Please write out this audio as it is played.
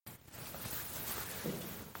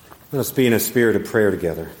Let us be in a spirit of prayer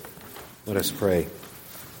together. Let us pray.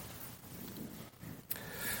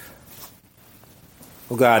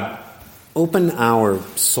 Oh God, open our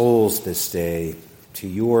souls this day to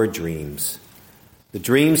your dreams, the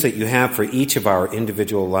dreams that you have for each of our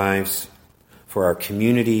individual lives, for our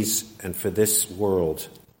communities, and for this world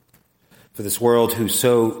who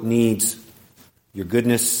so needs your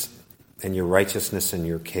goodness and your righteousness and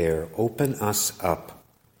your care. Open us up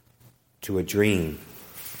to a dream,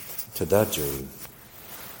 to the dream.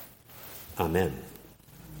 Amen.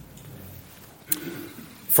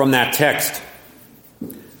 From that text,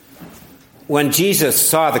 when Jesus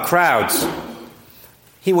saw the crowds,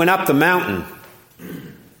 he went up the mountain,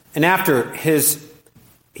 and after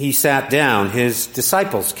he sat down, his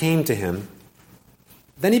disciples came to him.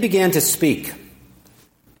 Then he began to speak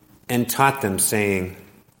and taught them, saying,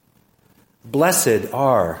 Blessed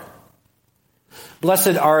are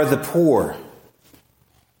the poor,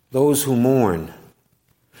 those who mourn,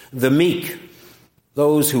 the meek,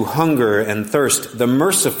 those who hunger and thirst, the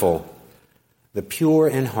merciful, the pure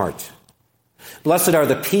in heart. Blessed are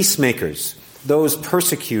the peacemakers, those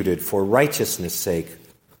persecuted for righteousness' sake,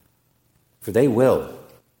 for they will.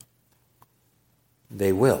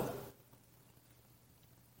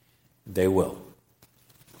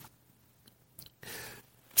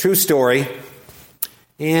 True story,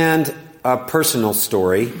 and a personal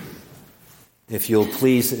story, if you'll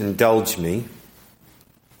please indulge me.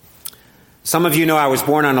 Some of you know I was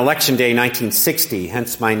born on Election Day 1960,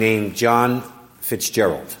 hence my name, John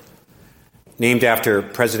Fitzgerald, named after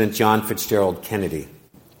President John Fitzgerald Kennedy.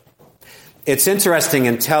 It's interesting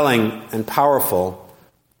and telling and powerful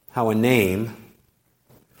how our name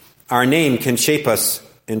can shape us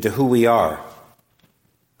into who we are,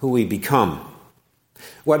 who we become,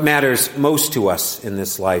 what matters most to us in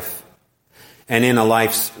this life and in a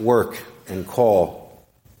life's work and call.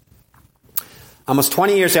 Almost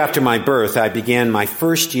 20 years after my birth, I began my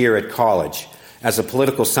first year at college as a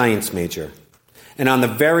political science major. And on the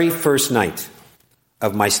very first night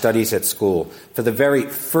of my studies at school, for the very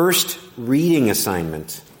first reading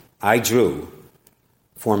assignment I drew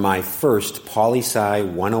for my first Poli-Sci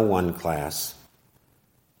 101 class,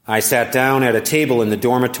 I sat down at a table in the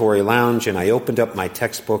dormitory lounge and I opened up my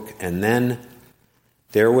textbook, and then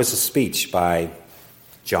there was a speech by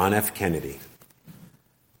John F. Kennedy,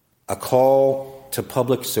 a call to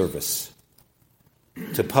public service,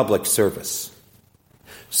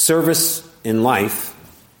 service in life,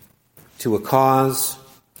 to a cause,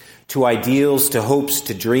 to ideals, to hopes,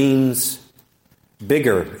 to dreams,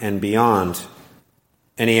 bigger and beyond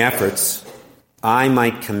any efforts I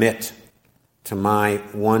might commit to my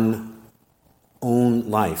one own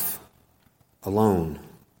life alone.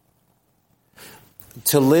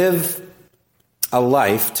 To live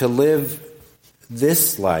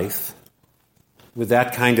this life with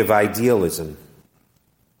that kind of idealism.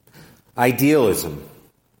 Idealism.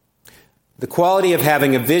 The quality of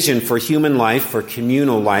having a vision for human life, for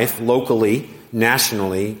communal life, locally,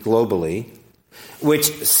 nationally, globally, which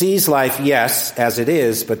sees life, yes, as it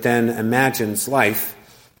is, but then imagines life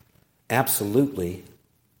absolutely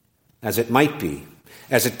as it might be,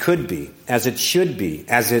 as it could be, as it should be,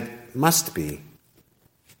 as it must be.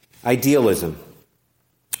 Idealism.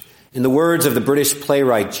 In the words of the British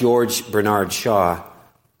playwright George Bernard Shaw,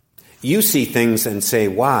 you see things and say,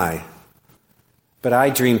 why? But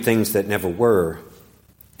I dream things that never were,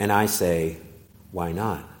 and I say, why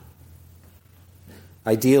not?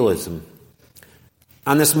 Idealism.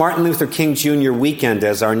 On this Martin Luther King Jr. weekend,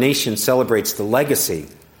 as our nation celebrates the legacy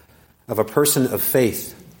of a person of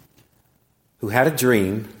faith who had a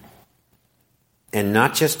dream, and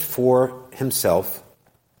not just for himself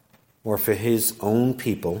or for his own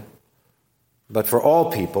people, but for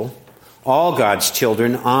all people, all God's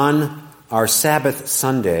children, on our Sabbath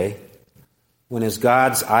Sunday, when as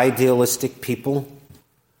God's idealistic people,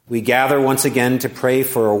 we gather once again to pray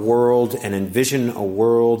for a world and envision a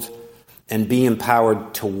world and be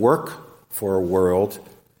empowered to work for a world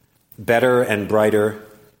better and brighter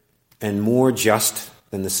and more just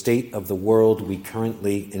than the state of the world we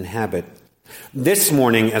currently inhabit. This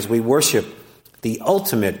morning, as we worship the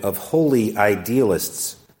ultimate of holy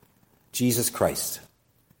idealists, Jesus Christ,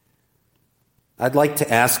 I'd like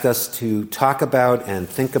to ask us to talk about and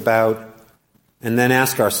think about and then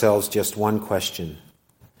ask ourselves just one question.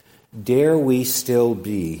 Dare we still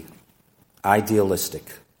be idealistic?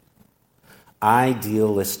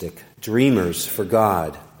 Idealistic, dreamers for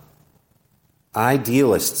God.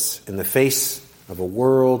 Idealists in the face of a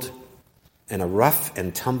world and a rough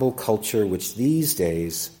and tumble culture which these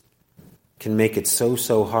days can make it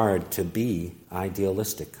so hard to be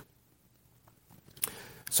idealistic.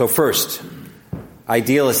 So So first,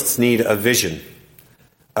 idealists need a vision,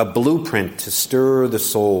 a blueprint to stir the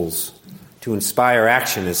souls, to inspire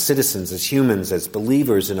action as citizens, as humans, as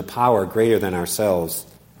believers in a power greater than ourselves.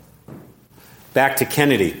 Back to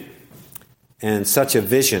Kennedy and such a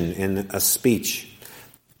vision in a speech.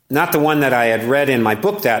 Not the one that I had read in my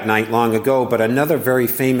book that night long ago, but another very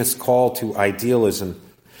famous call to idealism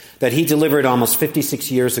that he delivered almost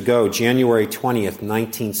 56 years ago, January 20th,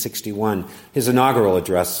 1961, his inaugural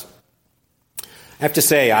address. I have to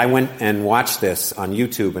say, I went and watched this on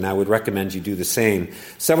YouTube, and I would recommend you do the same.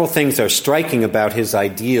 Several things are striking about his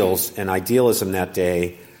ideals and idealism that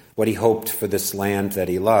day, what he hoped for this land that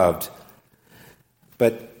he loved.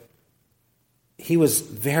 But he was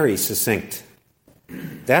very succinct.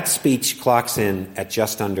 That speech clocks in at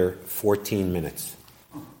just under 14 minutes.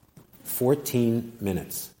 14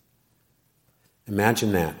 minutes.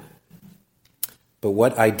 Imagine that. But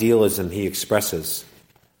what idealism he expresses.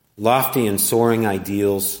 Lofty and soaring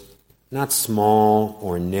ideals, not small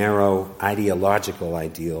or narrow ideological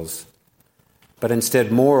ideals, but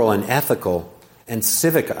instead moral and ethical and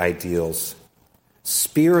civic ideals,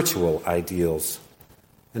 spiritual ideals,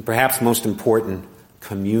 and perhaps most important,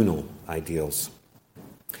 communal ideals.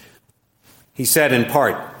 He said in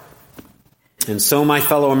part, "And so, my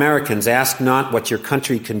fellow Americans, ask not what your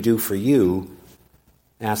country can do for you,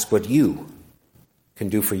 ask what you can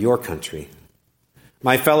do for your country.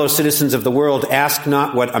 My fellow citizens of the world, ask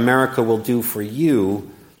not what America will do for you,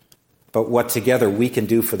 but what together we can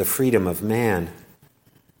do for the freedom of man.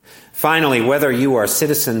 Finally, whether you are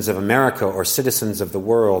citizens of America or citizens of the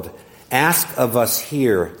world, ask of us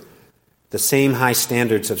here the same high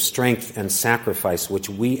standards of strength and sacrifice which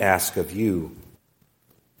we ask of you.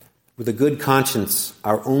 With a good conscience,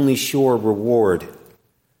 our only sure reward,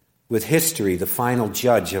 with history the final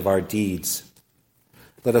judge of our deeds,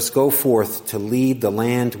 let us go forth to lead the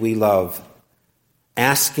land we love,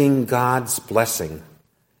 asking God's blessing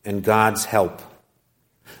and God's help,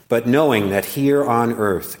 but knowing that here on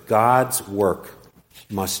earth God's work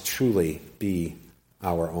must truly be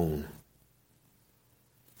our own."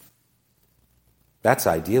 That's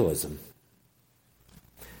idealism.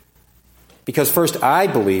 Because first, I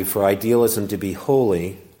believe for idealism to be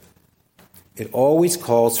holy, it always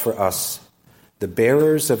calls for us, the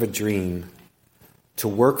bearers of a dream, to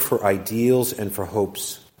work for ideals and for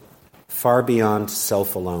hopes far beyond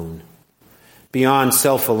self alone. Beyond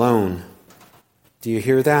self alone. Do you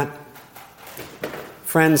hear that?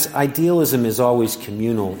 Friends, idealism is always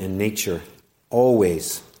communal in nature,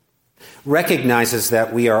 always. Recognizes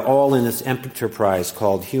that we are all in this enterprise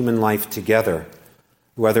called human life together,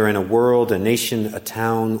 whether in a world, a nation, a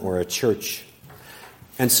town, or a church.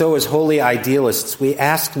 And so as holy idealists, we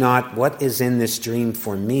ask not what is in this dream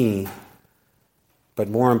for me, but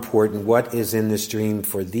more important, what is in this dream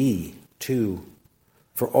for thee, too,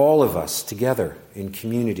 for all of us together in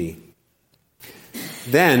community.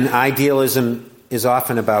 Then idealism is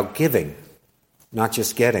often about giving, not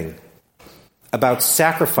just getting. About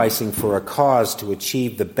sacrificing for a cause to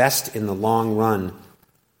achieve the best in the long run,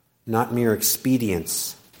 not mere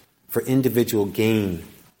expedience for individual gain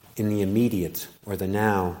in the immediate or the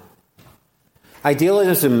now.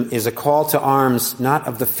 Idealism is a call to arms not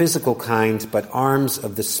of the physical kind, but arms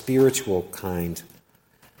of the spiritual kind.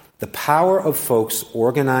 The power of folks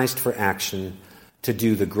organized for action to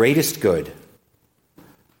do the greatest good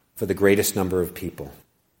for the greatest number of people.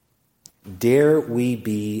 Dare we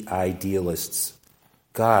be idealists,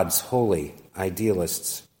 God's holy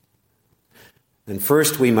idealists. And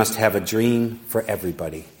first we must have a dream for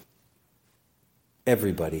everybody.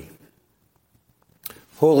 Everybody.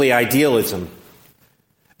 Holy idealism.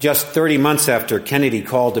 Just 30 months after Kennedy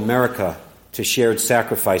called America to shared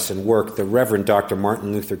sacrifice and work, the Reverend Dr.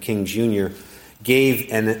 Martin Luther King Jr.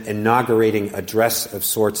 gave an inaugurating address of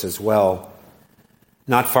sorts as well,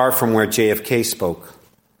 not far from where JFK spoke,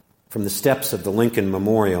 from the steps of the Lincoln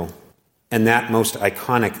Memorial, and that most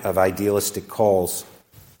iconic of idealistic calls,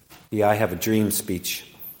 the I Have a Dream speech.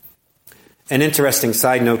 An interesting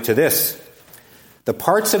side note to this: the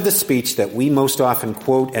parts of the speech that we most often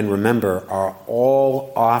quote and remember are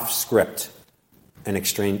all off script and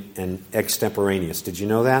extemporaneous. Did you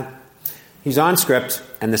know that? He's on script,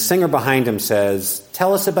 and the singer behind him says,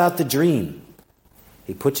 "Tell us about the dream."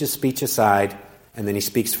 He puts his speech aside, and then he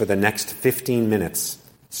speaks for the next 15 minutes,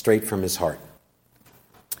 straight from his heart.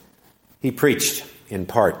 He preached, in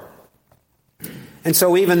part. And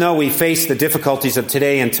so even though we face the difficulties of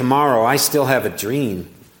today and tomorrow, I still have a dream.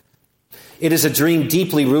 It is a dream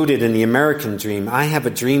deeply rooted in the American dream. I have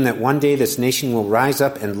a dream that one day this nation will rise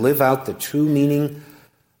up and live out the true meaning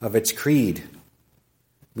of its creed.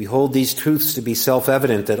 We hold these truths to be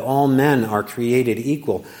self-evident, that all men are created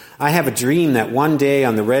equal. I have a dream that one day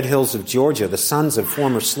on the red hills of Georgia, the sons of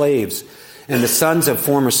former slaves and the sons of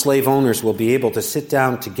former slave owners will be able to sit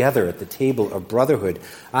down together at the table of brotherhood.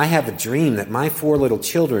 I have a dream that my 4 little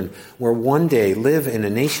children will one day live in a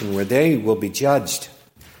nation where they will be judged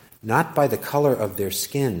not by the color of their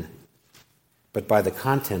skin, but by the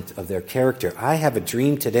content of their character. I have a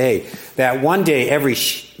dream today that one day every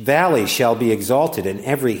valley shall be exalted, and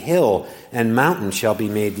every hill and mountain shall be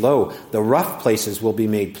made low. The rough places will be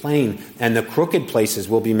made plain, and the crooked places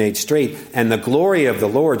will be made straight, and the glory of the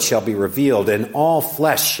Lord shall be revealed, and all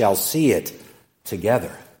flesh shall see it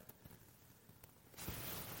together.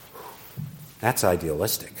 That's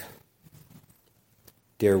idealistic.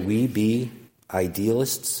 Dare we be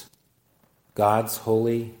idealists? God's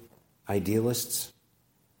holy idealists?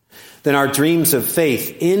 Then our dreams of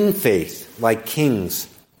faith, in faith, like kings,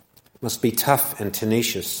 must be tough and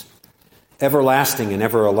tenacious, everlasting and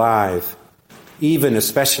ever alive, even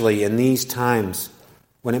especially in these times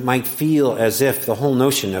when it might feel as if the whole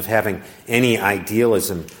notion of having any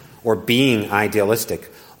idealism or being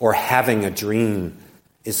idealistic or having a dream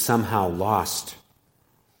is somehow lost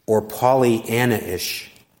or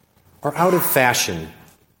Pollyanna-ish or out of fashion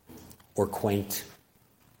or quaint,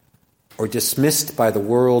 or dismissed by the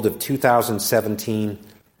world of 2017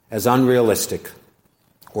 as unrealistic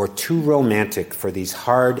or too romantic for these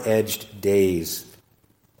hard-edged days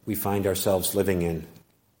we find ourselves living in.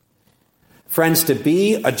 Friends, to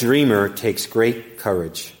be a dreamer takes great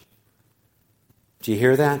courage. Do you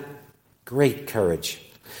hear that? Great courage.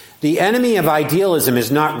 The enemy of idealism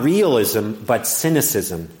is not realism, but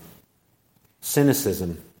cynicism.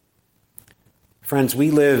 Cynicism. Friends,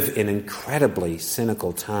 we live in incredibly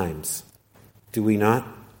cynical times, do we not?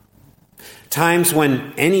 Times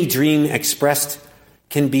when any dream expressed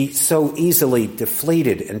can be so easily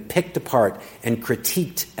deflated and picked apart and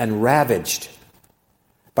critiqued and ravaged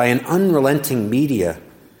by an unrelenting media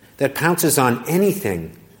that pounces on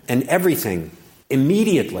anything and everything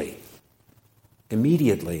immediately.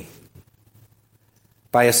 Immediately.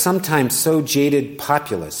 By a sometimes so jaded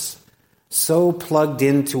populace, so plugged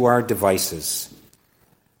into our devices,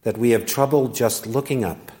 that we have trouble just looking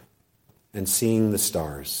up and seeing the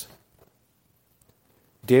stars.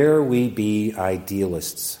 Dare we be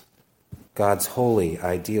idealists, God's holy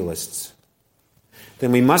idealists?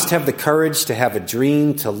 Then we must have the courage to have a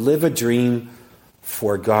dream, to live a dream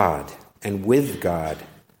for God and with God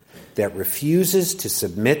that refuses to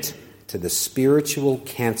submit to the spiritual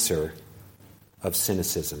cancer of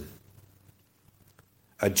cynicism.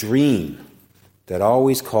 A dream that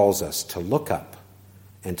always calls us to look up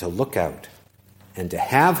and to look out, and to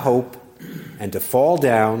have hope, and to fall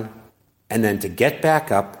down, and then to get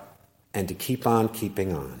back up, and to keep on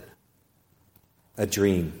keeping on. A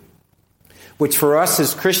dream, which for us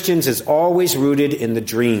as Christians is always rooted in the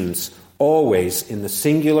dreams, always in the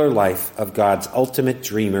singular life of God's ultimate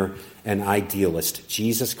dreamer and idealist,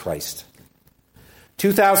 Jesus Christ.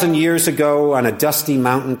 2,000 years ago, on a dusty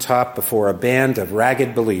mountaintop before a band of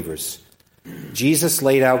ragged believers, Jesus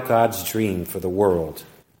laid out God's dream for the world,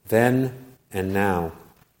 then and now.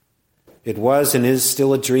 It was and is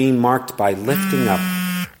still a dream marked by lifting up,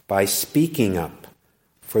 by speaking up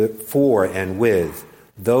for and with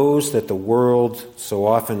those that the world so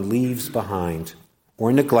often leaves behind,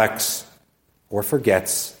 or neglects, or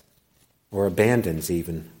forgets, or abandons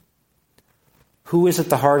even. Who is at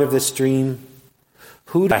the heart of this dream?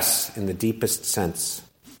 Who does in the deepest sense?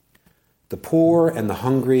 The poor and the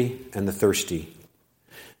hungry and the thirsty,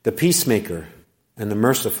 the peacemaker and the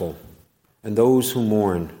merciful, and those who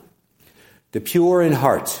mourn, the pure in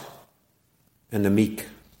heart and the meek,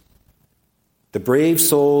 the brave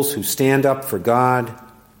souls who stand up for God,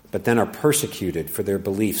 but then are persecuted for their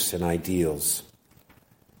beliefs and ideals.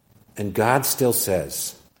 And God still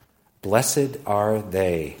says, blessed are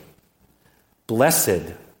they.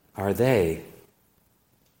 Blessed are they.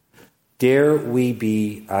 Dare we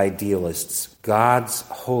be idealists, God's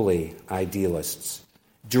holy idealists,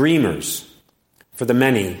 dreamers for the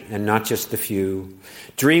many and not just the few,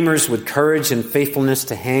 dreamers with courage and faithfulness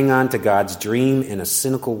to hang on to God's dream in a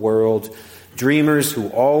cynical world, dreamers who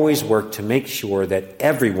always work to make sure that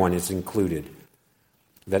everyone is included,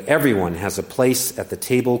 that everyone has a place at the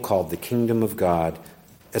table called the kingdom of God,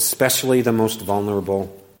 especially the most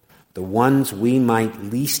vulnerable, the ones we might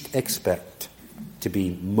least expect to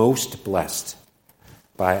be most blessed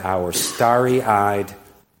by our starry-eyed,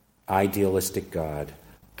 idealistic God.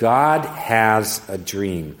 God has a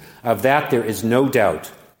dream. Of that there is no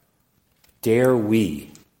doubt. Dare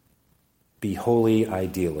we be holy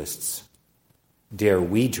idealists? Dare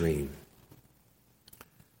we dream?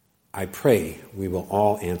 I pray we will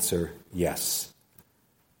all answer yes,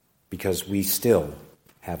 because we still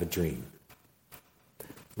have a dream.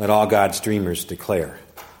 Let all God's dreamers declare,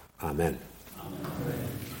 Amen.